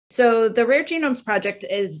So the Rare Genomes Project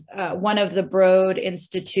is one of the Broad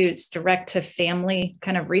Institute's direct-to-family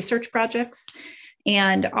kind of research projects.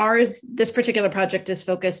 And this particular project is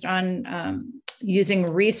focused on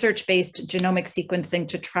using research-based genomic sequencing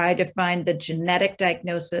to try to find the genetic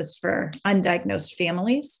diagnosis for undiagnosed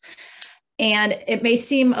families. And it may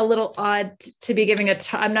seem a little odd to be giving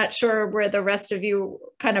I'm not sure where the rest of you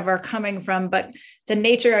kind of are coming from, but the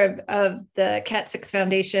nature of the Cat6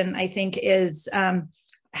 Foundation, I think, is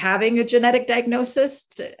having a genetic diagnosis,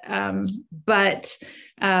 but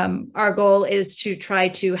our goal is to try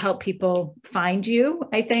to help people find you,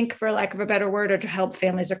 I think, for lack of a better word, or to help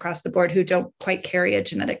families across the board who don't quite carry a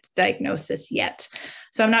genetic diagnosis yet.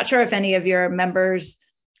 So I'm not sure if any of your members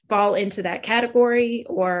fall into that category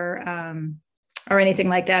or anything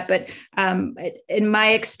like that. But in my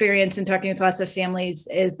experience in talking with lots of families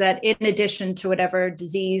is that in addition to whatever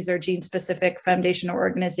disease or gene specific foundation or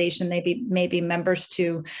organization they may be members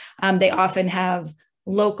to, they often have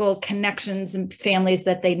local connections and families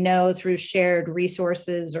that they know through shared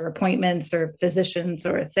resources or appointments or physicians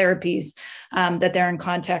or therapies that they're in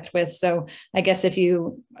contact with. So I guess if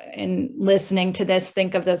you, in listening to this,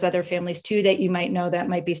 think of those other families too that you might know that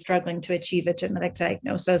might be struggling to achieve a genetic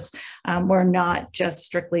diagnosis. We're not just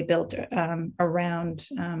strictly built around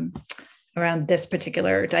this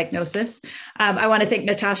particular diagnosis. I want to thank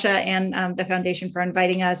Natasha and the foundation for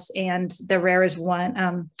inviting us, and the Rare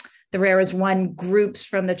is One groups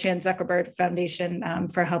from the Chan Zuckerberg Foundation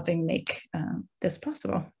for helping make this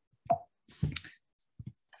possible.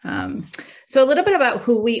 So a little bit about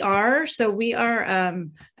who we are. So we are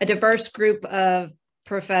a diverse group of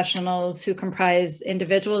professionals who comprise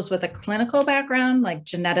individuals with a clinical background, like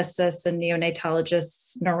geneticists and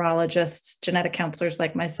neonatologists, neurologists, genetic counselors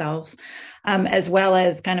like myself, as well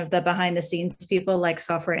as kind of the behind the scenes people like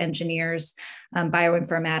software engineers,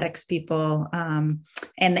 bioinformatics people,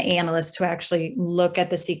 and the analysts who actually look at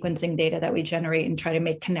the sequencing data that we generate and try to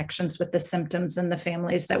make connections with the symptoms and the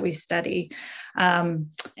families that we study.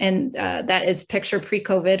 That is picture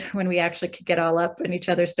pre-COVID when we actually could get all up in each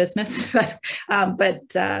other's business. but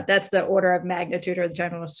that's the order of magnitude or the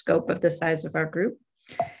general scope of the size of our group.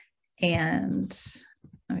 And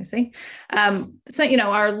let me see. So,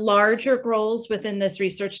 our larger goals within this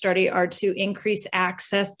research study are to increase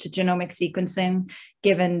access to genomic sequencing,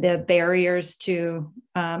 given the barriers to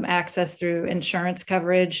access through insurance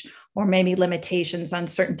coverage, or maybe limitations on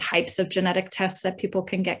certain types of genetic tests that people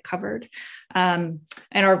can get covered. And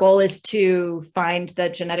our goal is to find the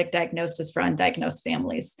genetic diagnosis for undiagnosed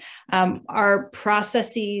families. Our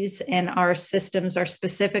processes and our systems are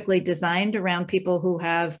specifically designed around people who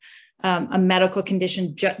have a medical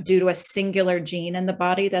condition due to a singular gene in the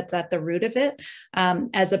body that's at the root of it,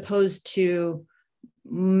 as opposed to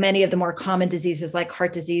many of the more common diseases like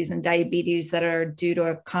heart disease and diabetes that are due to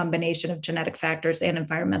a combination of genetic factors and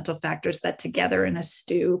environmental factors that together in a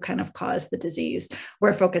stew kind of cause the disease.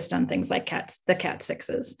 We're focused on things like the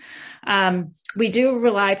Cat6s. We do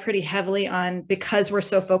rely pretty heavily on, because we're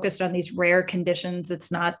so focused on these rare conditions, it's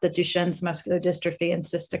not the Duchenne's muscular dystrophy and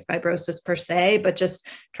cystic fibrosis per se, but just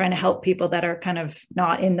trying to help people that are kind of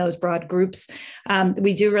not in those broad groups.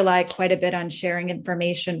 We do rely quite a bit on sharing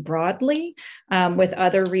information broadly with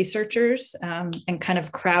other researchers and kind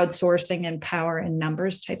of crowdsourcing and power in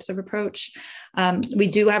numbers types of approach. We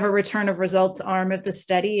do have a return of results arm of the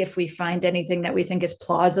study if we find anything that we think is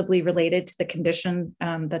plausibly related to the condition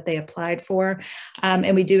that they applied for.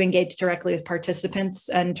 And we do engage directly with participants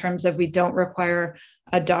in terms of, we don't require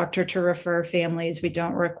a doctor to refer families. We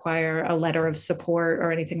don't require a letter of support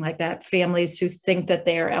or anything like that. Families who think that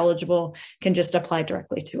they are eligible can just apply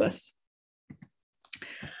directly to us.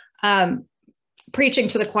 Preaching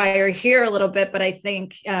to the choir here a little bit, but I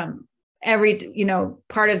think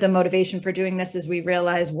part of the motivation for doing this is we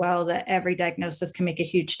realize well that every diagnosis can make a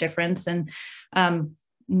huge difference. And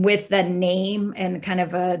with the name and kind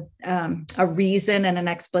of a reason and an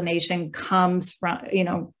explanation comes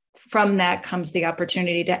from that comes the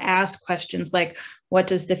opportunity to ask questions like, what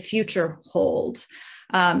does the future hold?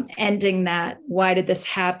 Ending that, why did this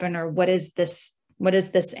happen? Or what is this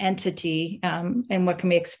entity and what can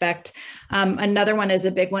we expect? Another one is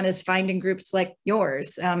a big one is finding groups like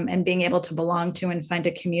yours and being able to belong to and find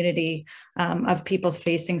a community of people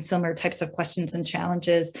facing similar types of questions and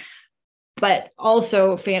challenges, but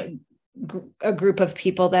also a group of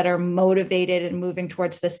people that are motivated and moving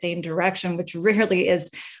towards the same direction, which really is,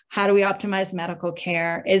 how do we optimize medical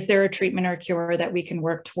care? Is there a treatment or cure that we can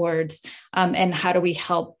work towards? And how do we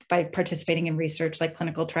help by participating in research like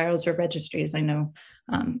clinical trials or registries? I know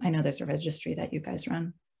there's a registry that you guys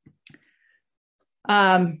run.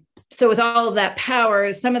 So with all of that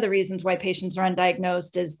power, some of the reasons why patients are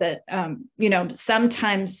undiagnosed is that,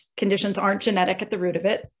 sometimes conditions aren't genetic at the root of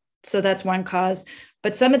it. So that's one cause.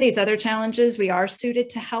 But some of these other challenges, we are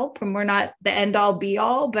suited to help, and we're not the end all be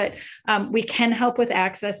all, but we can help with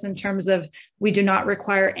access in terms of we do not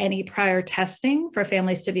require any prior testing for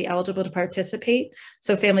families to be eligible to participate.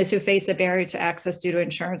 So families who face a barrier to access due to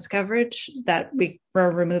insurance coverage, that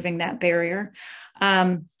we're removing that barrier.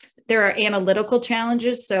 There are analytical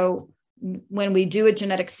challenges. So when we do a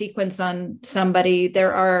genetic sequence on somebody,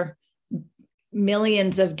 there are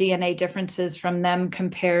millions of DNA differences from them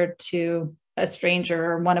compared to a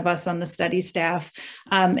stranger or one of us on the study staff.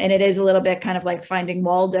 And it is a little bit kind of like finding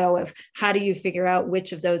Waldo of how do you figure out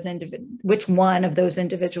which one of those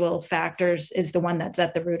individual factors is the one that's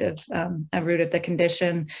at the root of the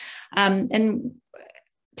condition. And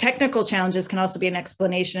technical challenges can also be an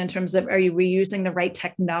explanation in terms of, are you reusing the right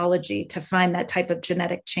technology to find that type of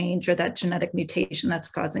genetic change or that genetic mutation that's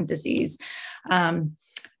causing disease?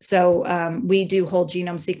 So we do whole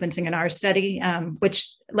genome sequencing in our study,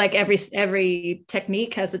 which, like every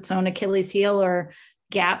technique, has its own Achilles heel or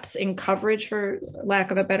gaps in coverage, for lack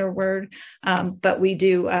of a better word. But we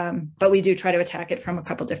do try to attack it from a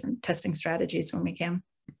couple different testing strategies when we can.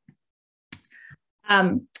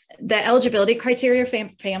 The eligibility criteria for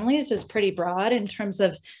families is pretty broad in terms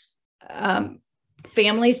of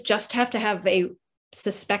families just have to have a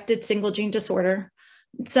suspected single gene disorder.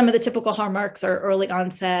 Some of the typical hallmarks are early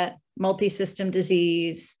onset, multi-system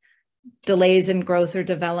disease, delays in growth or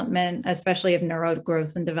development, especially of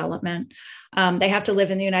neurogrowth and development. They have to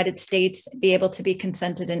live in the United States, be able to be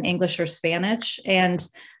consented in English or Spanish, and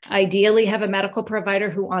ideally have a medical provider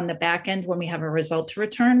who on the back end, when we have a result to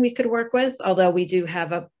return, we could work with, although we do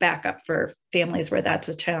have a backup for families where that's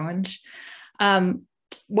a challenge.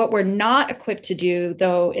 What we're not equipped to do,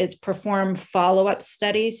 though, is perform follow-up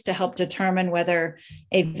studies to help determine whether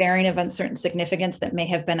a variant of uncertain significance that may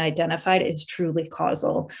have been identified is truly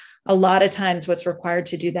causal. A lot of times what's required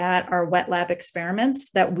to do that are wet lab experiments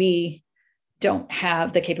that we don't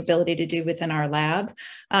have the capability to do within our lab.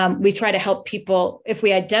 We try to help people, if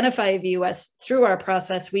we identify a VUS through our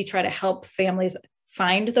process, we try to help families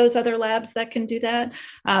find those other labs that can do that.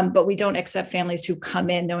 But we don't accept families who come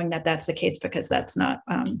in knowing that that's the case, because that's not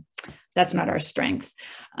our strength.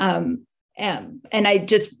 And I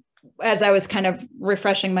just, as I was kind of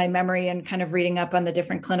refreshing my memory and kind of reading up on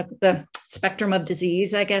the spectrum of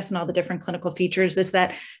disease, I guess, and all the different clinical features, is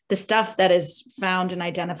that the stuff that is found and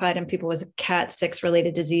identified in people with Cat6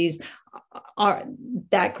 related disease,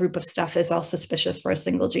 that group of stuff is all suspicious for a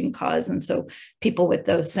single gene cause. And so people with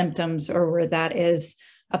those symptoms, or where that is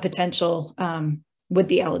a potential, would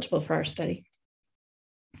be eligible for our study.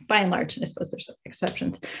 By and large, I suppose there's some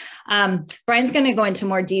exceptions. Brian's going to go into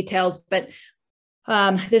more details, but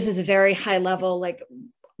this is a very high level. Like,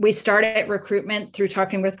 we started recruitment through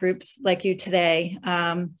talking with groups like you today,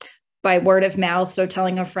 by word of mouth, so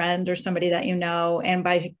telling a friend or somebody that you know, and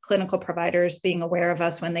by clinical providers being aware of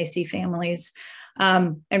us when they see families.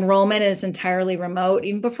 Enrollment is entirely remote.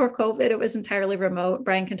 Even before COVID, it was entirely remote.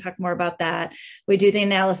 Brian can talk more about that. We do the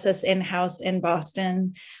analysis in-house in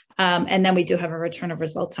Boston. And then we do have a return of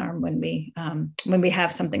results arm when we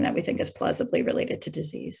have something that we think is plausibly related to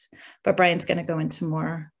disease. But Brian's going to go into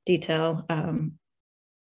more detail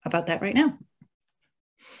about that right now.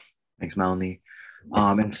 Thanks, Melanie.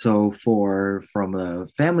 And so from a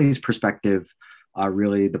family's perspective,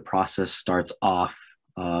 really the process starts off,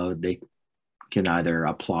 they can either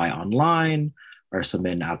apply online or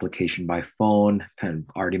submit an application by phone. Kind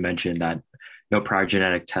of already mentioned that no prior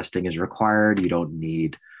genetic testing is required. You don't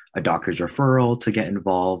need a doctor's referral to get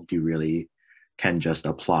involved. You really can just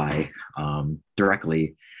apply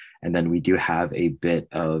directly. And then we do have a bit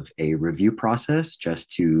of a review process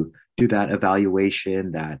just to do that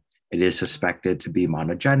evaluation that it is suspected to be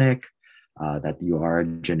monogenic, that you are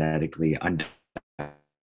genetically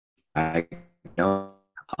undiagnosed.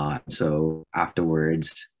 So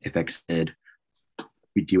afterwards, if accepted,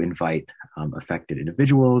 we do invite affected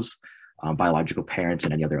individuals, biological parents,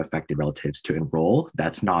 and any other affected relatives to enroll.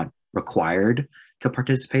 That's not required to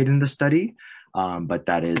participate in the study, but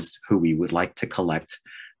that is who we would like to collect.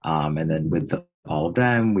 And then with all of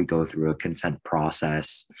them, we go through a consent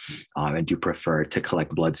process and do prefer to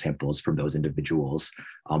collect blood samples from those individuals.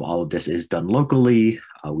 All of this is done locally.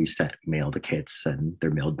 We mail the kits, and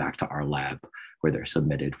they're mailed back to our lab where they're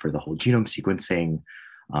submitted for the whole genome sequencing.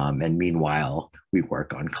 And meanwhile, we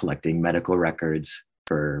work on collecting medical records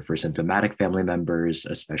for symptomatic family members,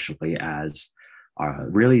 especially as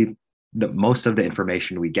really most of the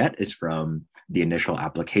information we get is from the initial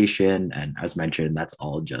application. And as mentioned, that's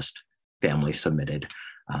all just family submitted.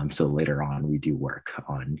 So later on, we do work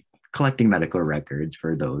on collecting medical records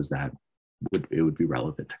for those that it would be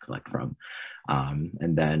relevant to collect from.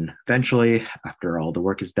 And then eventually, after all the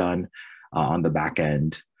work is done on the back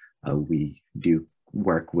end, we do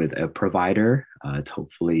work with a provider to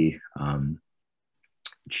hopefully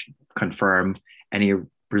confirm any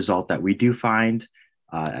result that we do find.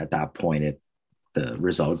 At that point, the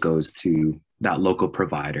result goes to that local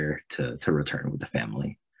provider to return with the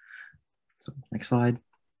family. So next slide.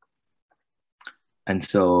 And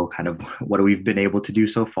so kind of what we've been able to do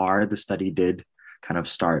so far, the study did kind of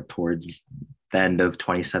start towards the end of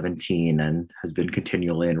 2017 and has been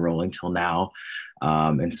continually enrolling till now.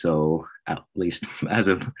 And so at least as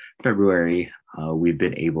of February, we've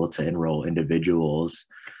been able to enroll individuals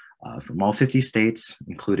from all 50 states,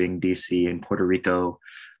 including DC and Puerto Rico.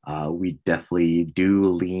 We definitely do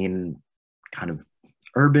lean kind of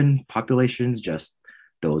urban populations, just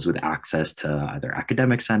those with access to either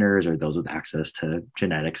academic centers or those with access to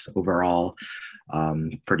genetics overall.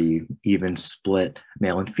 Pretty even split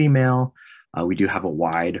male and female. We do have a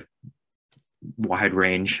wide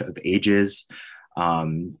range of ages.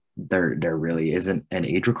 There really isn't an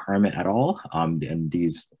age requirement at all. And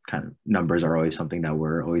these kind of numbers are always something that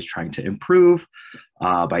we're always trying to improve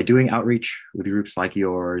by doing outreach with groups like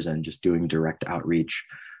yours and just doing direct outreach.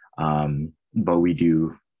 But we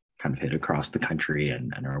do kind of hit across the country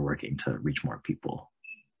and are working to reach more people.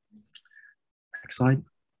 Next slide.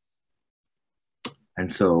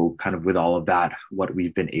 And so kind of with all of that, what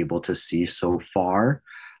we've been able to see so far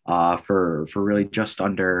for really just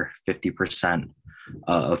under 50%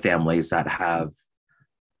 of families that have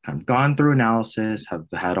kind of gone through analysis, have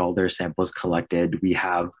had all their samples collected, we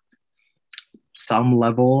have some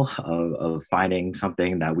level of finding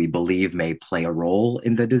something that we believe may play a role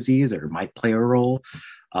in the disease or might play a role.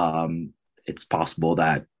 It's possible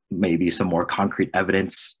that maybe some more concrete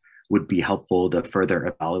evidence would be helpful to further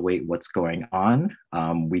evaluate what's going on.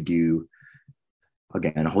 We do,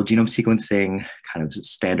 again, whole genome sequencing kind of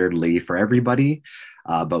standardly for everybody,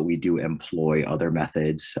 but we do employ other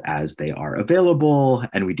methods as they are available,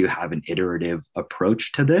 and we do have an iterative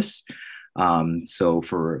approach to this. So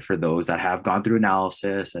for those that have gone through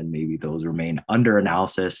analysis and maybe those remain under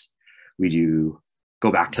analysis, we do go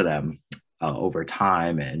back to them over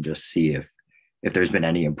time and just see if there's been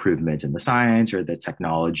any improvements in the science or the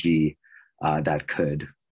technology that could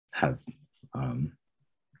have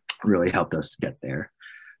really helped us get there.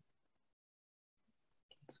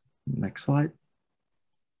 Next slide.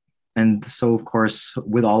 And so, of course,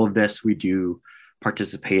 with all of this, we do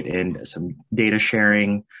participate in some data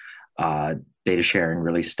sharing. Data sharing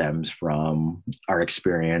really stems from our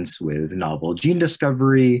experience with novel gene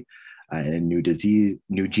discovery and new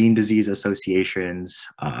gene disease associations.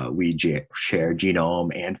 We share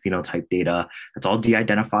genome and phenotype data. It's all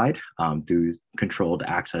de-identified through controlled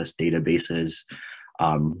access databases,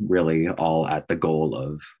 really all at the goal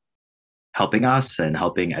of helping us and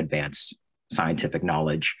helping advance scientific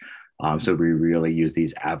knowledge. So we really use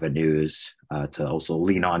these avenues to also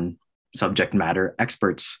lean on subject matter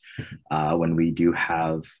experts when we do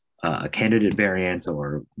have a candidate variant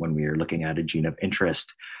or when we are looking at a gene of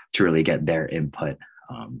interest to really get their input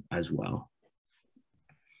as well.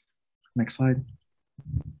 Next slide.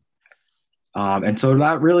 And so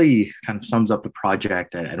that really kind of sums up the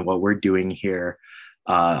project and what we're doing here.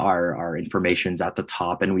 Our information's at the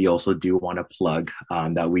top, and we also do want to plug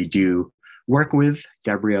that we do work with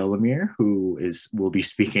Gabrielle Lemire, who will be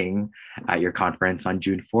speaking at your conference on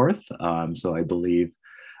June 4th. So I believe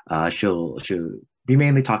she'll be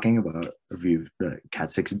mainly talking about a review of the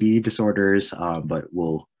Cat6b disorders, but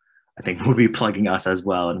I think we'll be plugging us as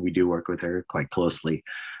well, and we do work with her quite closely.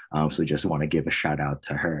 So just want to give a shout out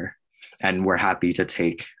to her. And we're happy to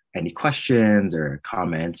take any questions or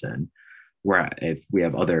comments, and if we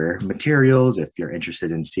have other materials, if you're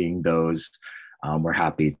interested in seeing those, we're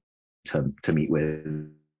happy to meet with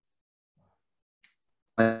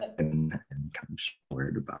and kind of share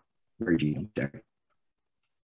about Rare Genomes Project.